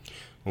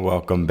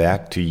Welcome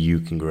back to You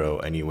Can Grow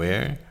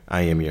Anywhere.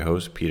 I am your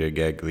host, Peter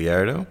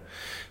Gagliardo,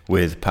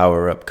 with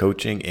Power Up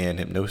Coaching and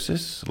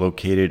Hypnosis,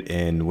 located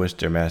in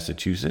Worcester,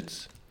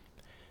 Massachusetts.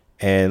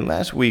 And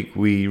last week,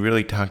 we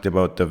really talked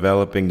about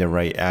developing the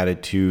right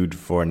attitude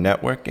for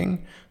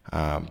networking,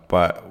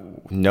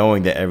 but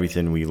knowing that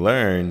everything we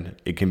learned,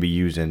 it can be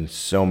used in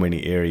so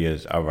many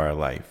areas of our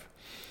life.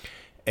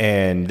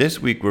 And this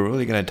week, we're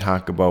really going to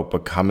talk about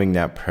becoming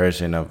that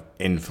person of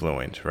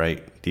influence,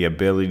 right? The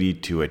ability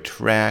to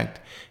attract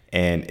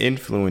and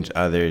influence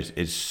others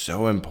is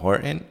so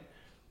important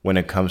when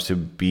it comes to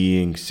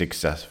being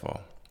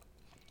successful.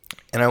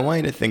 And I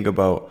want you to think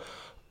about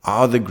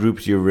all the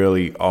groups you're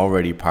really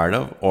already part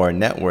of, or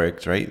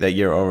networks, right, that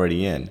you're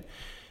already in.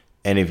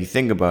 And if you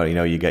think about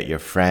it, you got your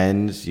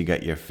friends, you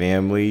got your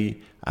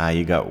family,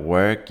 you got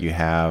work, you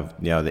have,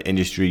 the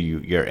industry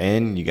you're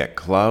in, you got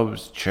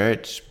clubs,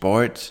 church,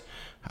 sports,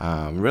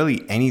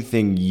 really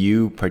anything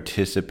you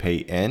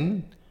participate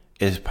in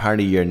is part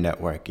of your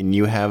network. And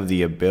you have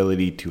the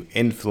ability to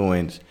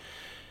influence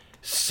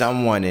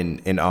someone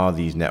in all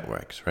these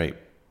networks, right?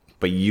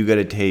 But you got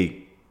to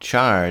take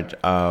charge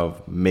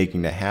of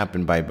making that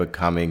happen by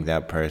becoming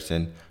that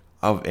person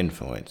of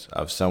influence,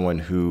 of someone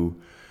who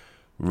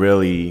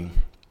really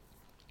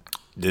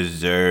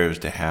deserves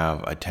to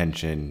have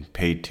attention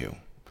paid to.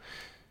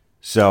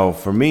 So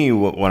for me,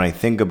 when I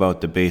think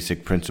about the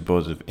basic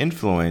principles of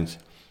influence,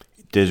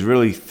 there's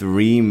really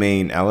three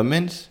main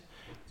elements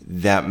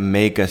that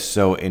make us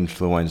so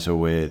influential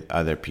with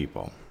other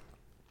people.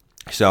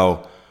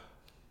 So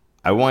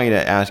I want you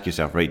to ask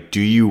yourself, right?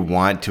 Do you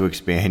want to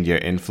expand your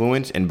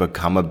influence and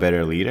become a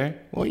better leader?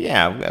 Well,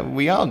 yeah,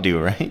 we all do,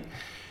 right?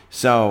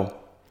 So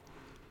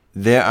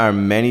there are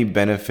many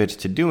benefits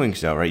to doing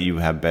so, right? You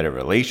have better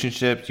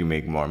relationships, you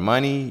make more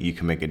money, you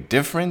can make a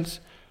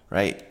difference,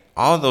 right?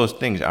 All those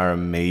things are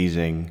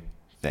amazing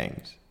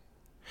things.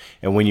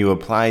 And when you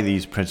apply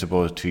these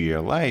principles to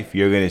your life,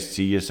 you're going to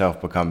see yourself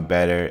become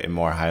better and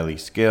more highly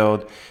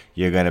skilled.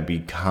 You're going to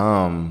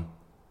become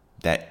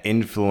that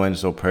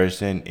influential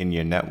person in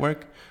your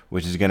network,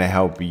 which is going to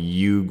help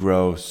you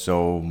grow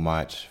so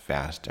much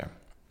faster.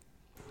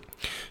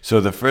 So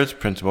the first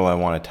principle I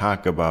want to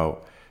talk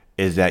about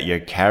is that your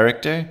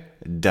character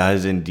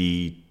does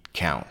indeed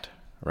count,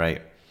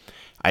 right?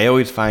 I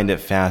always find it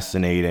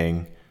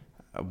fascinating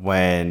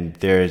when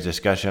there is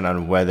discussion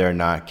on whether or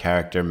not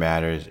character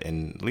matters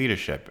in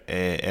leadership.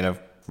 And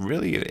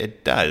really,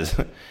 it does,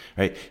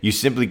 right? You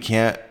simply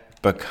can't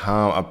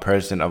become a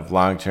person of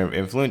long-term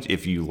influence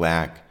if you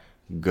lack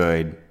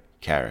good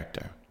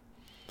character.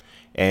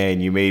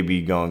 And you may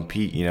be going,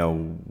 Pete,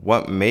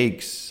 what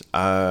makes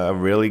a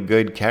really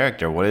good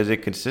character? What does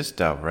it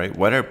consist of, right?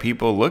 What are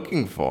people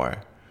looking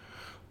for?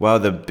 Well,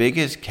 the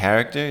biggest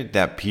character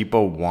that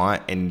people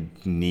want and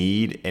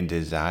need and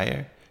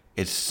desire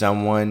is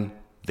someone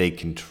they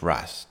can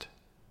trust,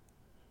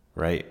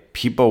 right?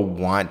 People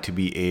want to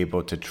be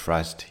able to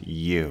trust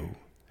you.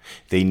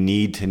 They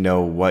need to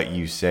know what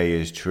you say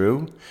is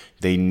true.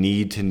 They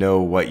need to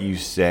know what you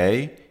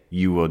say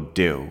you will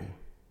do,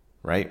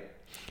 right?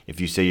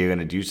 If you say you're going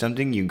to do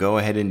something, you go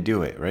ahead and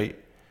do it, right?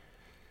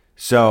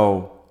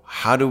 So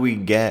how do we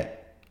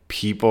get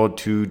people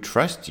to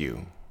trust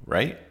you,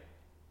 right?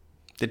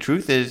 The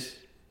truth is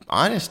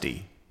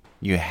honesty.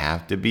 You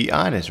have to be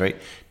honest,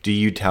 right? Do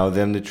you tell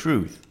them the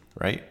truth,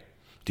 right?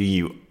 Do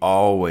you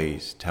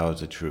always tell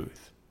the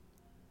truth?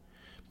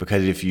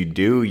 Because if you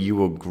do, you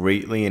will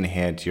greatly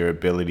enhance your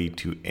ability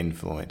to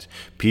influence.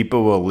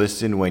 People will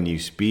listen when you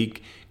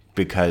speak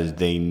because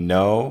they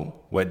know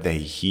what they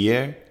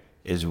hear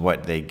is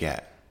what they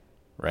get,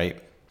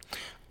 right?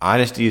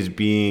 Honesty is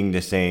being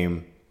the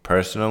same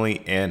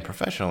personally and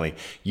professionally.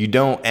 You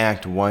don't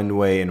act one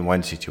way in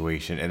one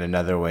situation and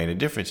another way in a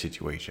different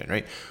situation,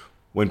 right?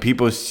 When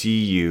people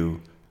see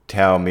you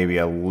tell maybe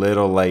a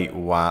little light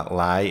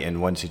lie in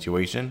one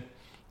situation,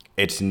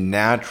 it's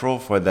natural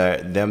for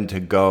them to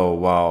go,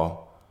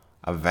 well,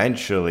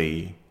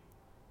 eventually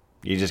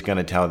you're just going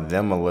to tell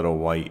them a little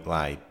white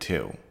lie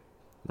too,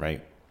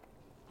 right?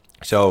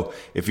 So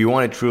if you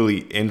want to truly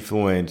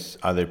influence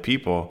other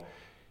people,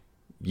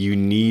 you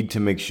need to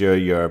make sure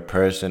you're a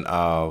person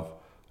of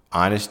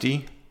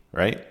honesty,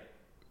 right?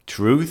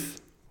 Truth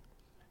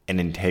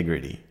and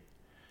integrity.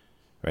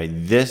 Right?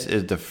 This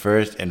is the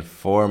first and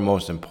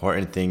foremost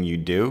important thing you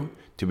do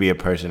to be a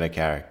person of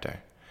character.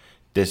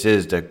 This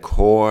is the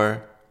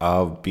core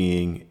of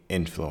being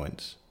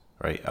influence,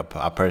 right?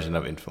 A person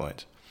of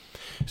influence.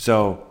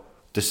 So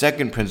the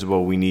second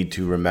principle we need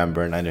to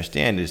remember and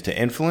understand is to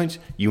influence,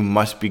 you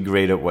must be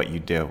great at what you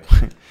do.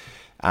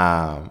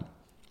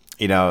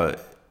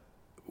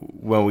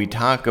 When we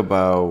talk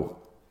about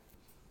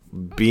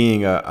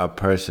being a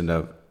person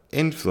of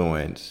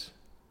influence,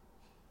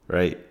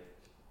 right?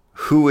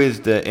 Who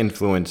is the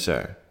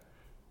influencer?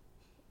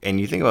 And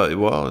you think about it,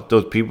 well,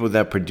 those people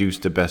that produce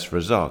the best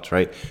results,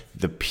 right?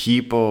 The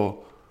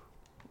people,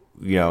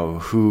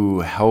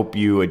 who help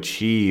you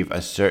achieve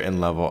a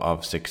certain level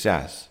of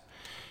success.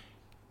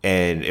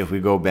 And if we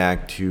go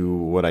back to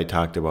what I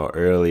talked about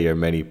earlier,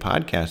 many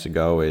podcasts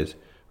ago, is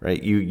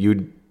right.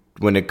 You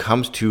when it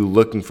comes to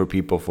looking for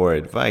people for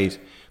advice,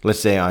 let's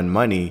say on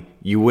money,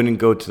 you wouldn't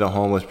go to the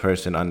homeless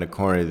person on the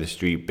corner of the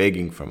street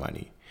begging for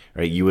money,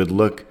 right? You would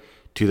look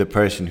to the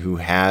person who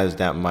has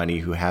that money,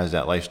 who has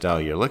that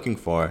lifestyle you're looking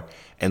for,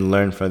 and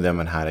learn from them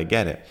on how to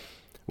get it.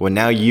 Well,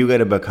 now you got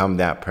to become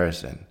that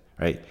person,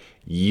 right?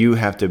 You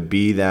have to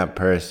be that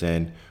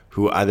person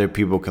who other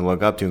people can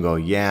look up to and go,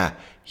 yeah,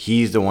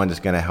 he's the one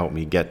that's going to help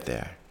me get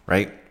there,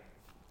 right?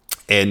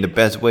 And the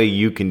best way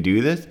you can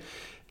do this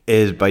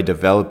is by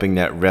developing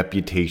that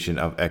reputation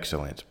of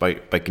excellence, by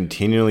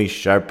continually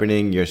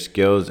sharpening your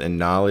skills and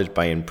knowledge,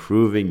 by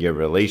improving your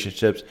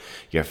relationships,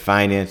 your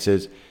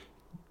finances.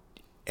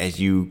 As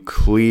you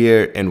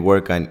clear and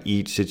work on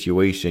each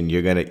situation,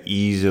 you're going to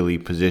easily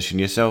position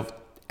yourself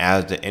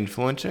as the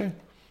influencer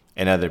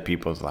in other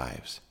people's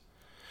lives.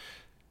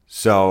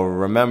 So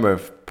remember,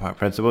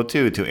 principle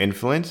 2, to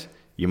influence,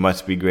 you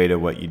must be great at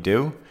what you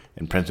do.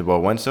 And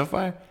principle 1 so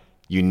far,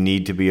 you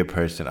need to be a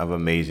person of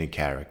amazing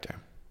character.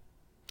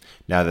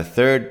 Now, the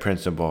third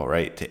principle,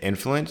 right, to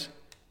influence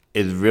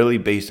is really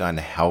based on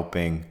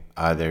helping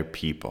other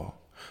people.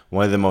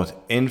 One of the most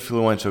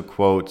influential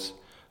quotes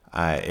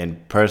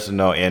in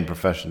personal and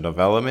professional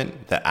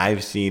development that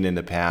I've seen in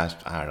the past,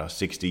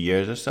 60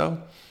 years or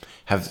so,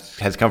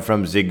 has come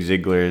from Zig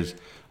Ziglar's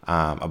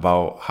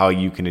about how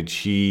you can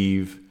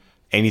achieve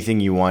anything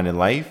you want in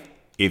life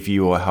if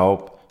you will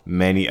help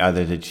many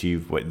others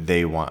achieve what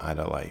they want out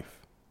of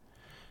life.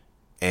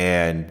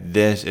 And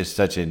this is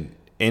such an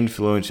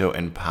influential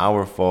and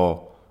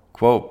powerful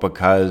quote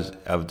because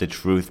of the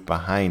truth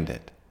behind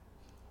it,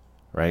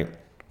 right?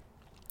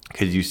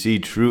 Because you see,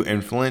 true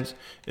influence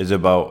is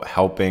about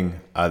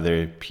helping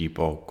other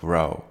people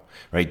grow,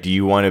 right? Do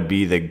you want to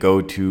be the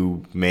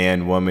go-to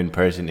man, woman,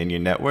 person in your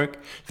network?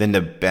 Then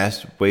the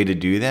best way to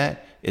do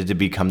that is to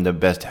become the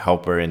best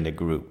helper in the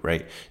group,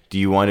 right? Do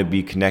you want to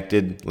be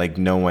connected like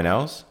no one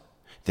else?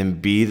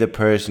 Then be the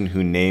person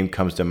whose name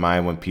comes to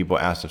mind when people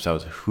ask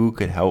themselves, who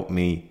could help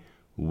me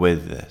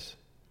with this,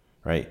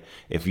 right?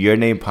 If your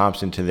name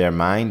pops into their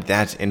mind,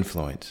 that's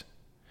influence.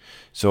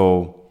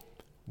 So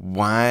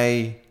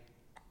why,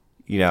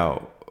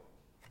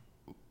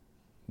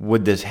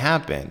 would this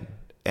happen?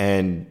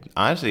 And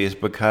honestly, it's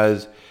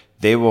because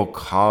they will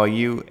call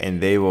you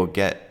and they will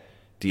get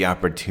the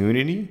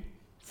opportunity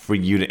for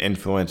you to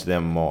influence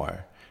them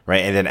more,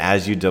 right? And then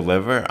as you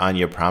deliver on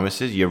your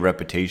promises, your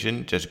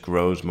reputation just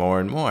grows more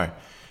and more.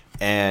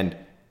 And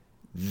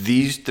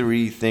these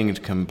three things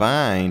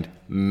combined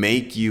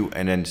make you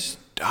an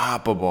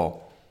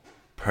unstoppable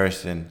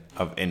person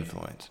of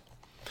influence.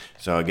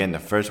 So again, the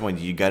first one,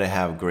 you got to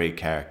have great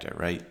character,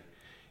 right?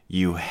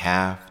 You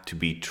have to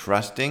be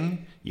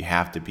trusting, you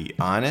have to be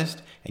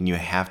honest, and you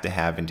have to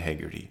have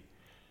integrity,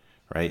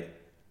 right?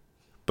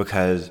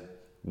 Because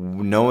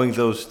knowing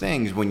those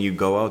things, when you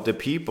go out to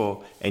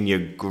people and you're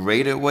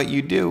great at what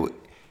you do,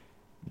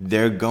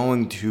 they're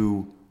going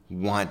to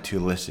want to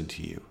listen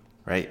to you,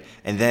 right?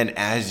 And then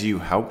as you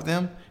help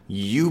them,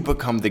 you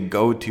become the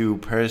go-to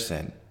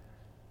person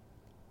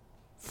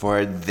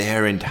for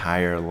their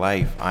entire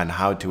life on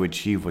how to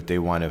achieve what they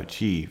want to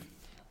achieve.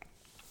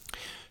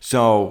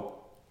 So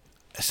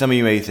some of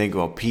you may think,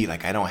 well, Pete,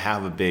 I don't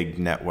have a big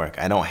network.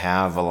 I don't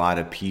have a lot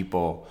of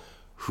people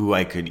who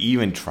I could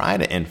even try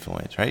to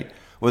influence, right?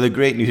 Well, the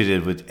great news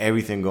is with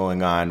everything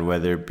going on,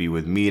 whether it be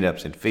with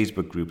meetups and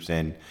Facebook groups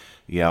and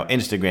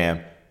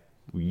Instagram,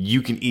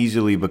 you can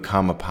easily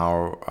become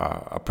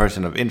a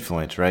person of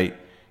influence, right?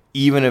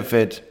 Even if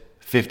it's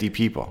 50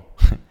 people,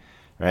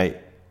 right?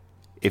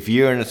 If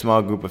you're in a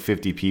small group of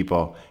 50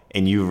 people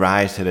and you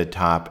rise to the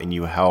top and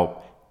you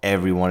help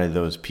every one of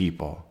those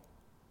people,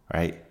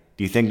 right?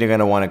 Do you think they're going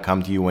to want to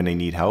come to you when they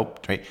need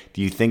help, right?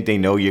 Do you think they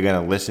know you're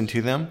going to listen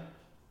to them?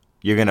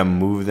 You're going to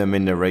move them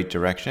in the right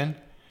direction?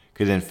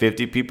 Because then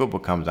 50 people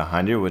becomes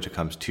 100, which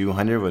becomes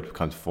 200, which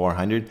becomes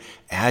 400.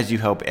 As you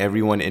help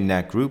everyone in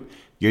that group,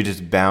 you're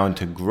just bound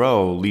to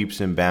grow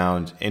leaps and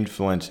bounds,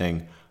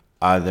 influencing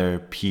other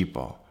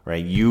people,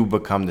 right? You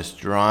become the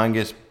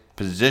strongest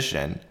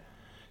position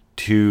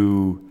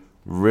to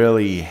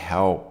really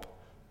help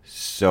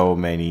so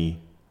many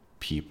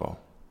people.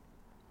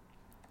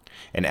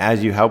 And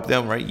as you help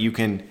them, right, you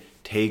can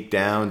take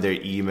down their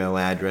email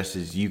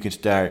addresses. You can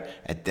start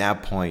at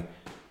that point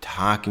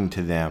talking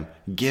to them,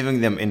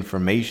 giving them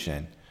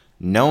information,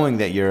 knowing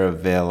that you're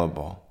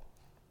available,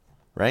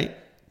 right?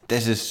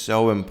 This is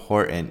so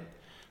important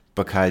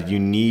because you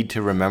need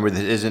to remember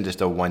this isn't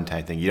just a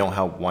one-time thing. You don't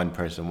help one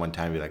person one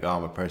time and be like, oh,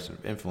 I'm a person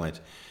of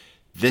influence.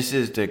 This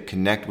is to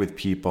connect with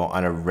people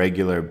on a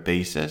regular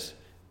basis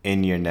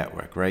in your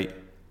network, right?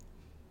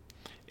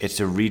 It's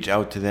to reach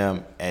out to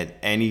them at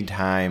any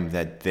time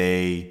that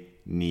they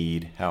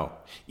need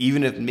help.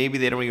 Even if maybe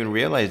they don't even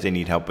realize they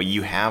need help, but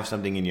you have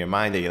something in your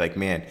mind that you're like,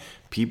 man,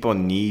 people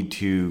need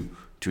to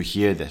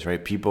hear this,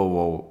 right? People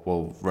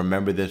will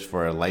remember this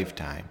for a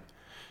lifetime.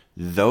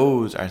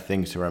 Those are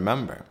things to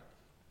remember.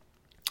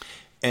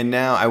 And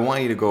now I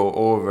want you to go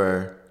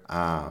over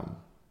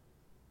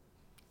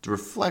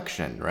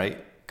reflection,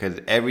 right? Because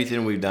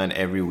everything we've done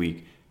every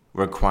week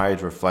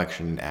requires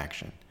reflection and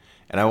action.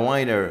 And I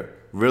want you to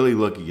really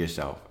look at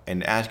yourself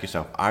and ask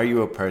yourself, are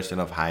you a person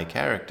of high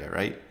character,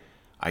 right?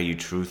 Are you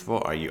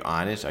truthful? Are you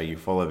honest? Are you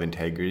full of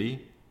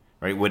integrity,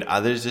 right? Would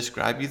others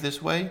describe you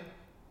this way?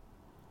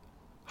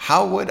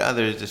 How would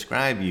others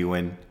describe you,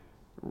 and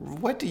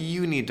what do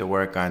you need to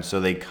work on so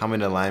they come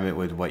in alignment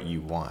with what you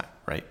want,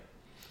 right?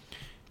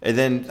 And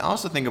then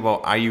also think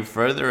about, are you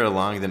further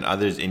along than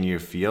others in your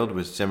field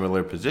with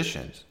similar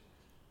positions,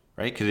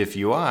 right? Because if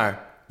you are,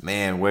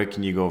 man, where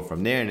can you go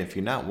from there? And if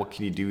you're not, what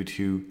can you do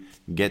to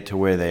get to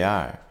where they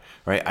are,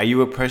 right? Are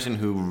you a person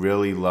who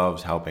really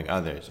loves helping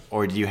others?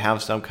 Or do you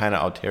have some kind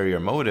of ulterior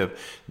motive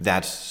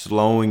that's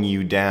slowing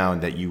you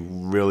down that you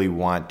really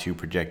want to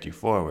project you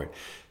forward?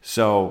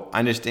 So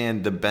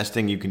understand the best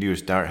thing you can do is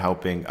start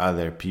helping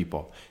other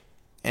people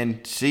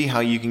and see how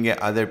you can get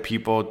other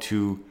people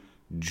to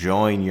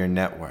join your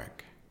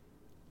network.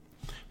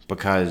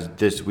 Because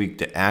this week,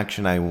 the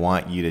action I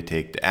want you to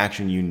take, the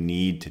action you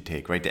need to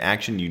take, right? The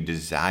action you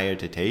desire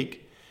to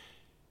take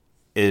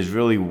is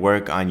really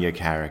work on your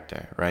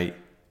character, right?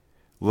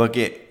 Look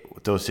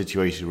at those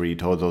situations where you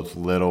told those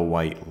little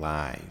white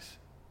lies.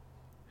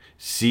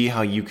 See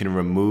how you can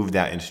remove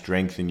that and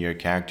strengthen your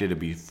character to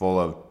be full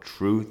of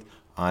truth,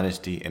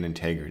 honesty, and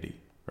integrity,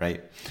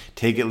 right?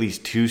 Take at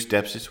least 2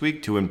 steps this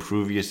week to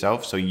improve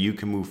yourself so you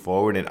can move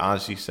forward and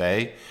honestly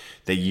say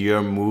that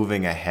you're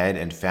moving ahead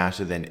and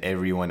faster than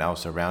everyone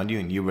else around you,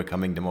 and you're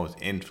becoming the most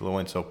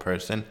influential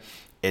person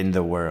in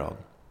the world.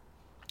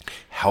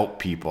 Help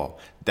people.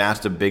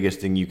 That's the biggest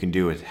thing you can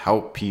do, is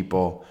help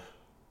people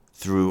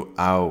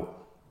throughout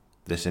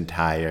this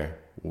entire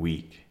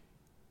week,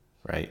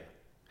 right?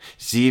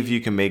 See if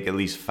you can make at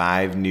least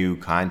 5 new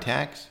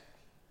contacts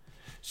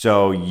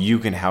so you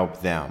can help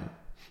them.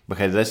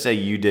 Because let's say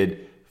you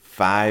did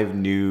 5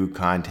 new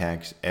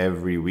contacts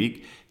every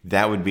week.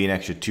 That would be an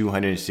extra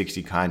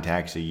 260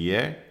 contacts a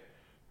year,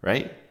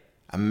 right?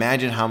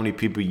 Imagine how many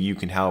people you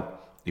can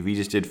help if you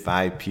just did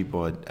 5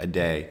 people a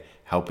day,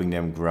 helping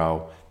them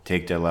grow,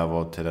 take their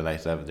level to the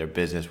next level, their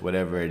business,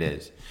 whatever it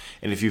is.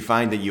 And if you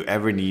find that you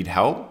ever need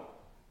help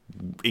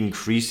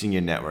increasing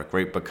your network,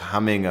 right,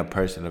 becoming a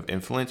person of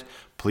influence,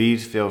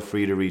 please feel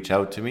free to reach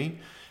out to me.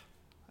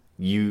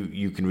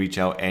 You can reach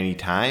out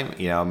anytime.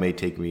 It may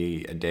take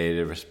me a day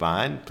to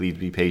respond. Please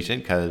be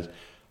patient, because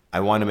I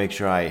want to make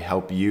sure I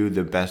help you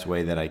the best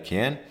way that I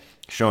can,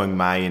 showing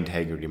my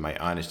integrity, my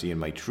honesty, and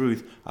my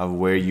truth of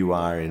where you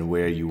are and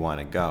where you want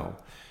to go.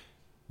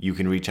 You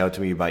can reach out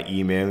to me by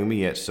emailing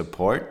me at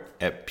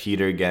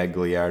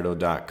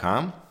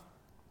support@petergagliardo.com.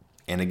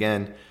 And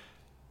again,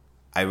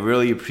 I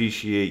really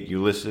appreciate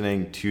you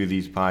listening to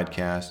these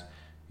podcasts.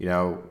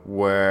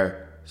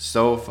 We're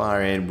so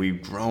far in,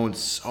 we've grown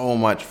so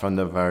much from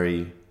the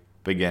very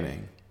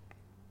beginning.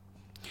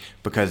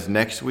 Because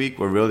next week,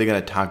 we're really going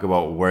to talk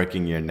about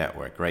working your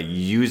network, right?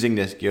 Using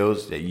the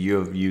skills that you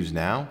have used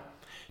now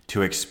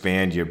to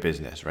expand your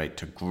business, right?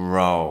 To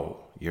grow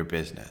your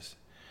business,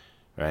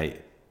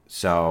 right?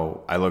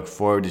 So I look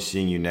forward to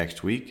seeing you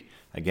next week.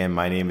 Again,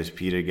 my name is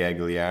Peter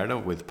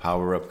Gagliardo with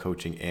Power Up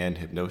Coaching and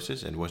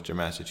Hypnosis in Worcester,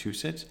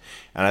 Massachusetts.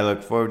 And I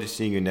look forward to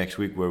seeing you next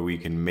week, where we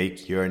can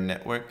make your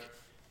network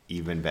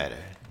even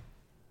better.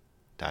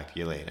 Talk to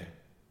you later.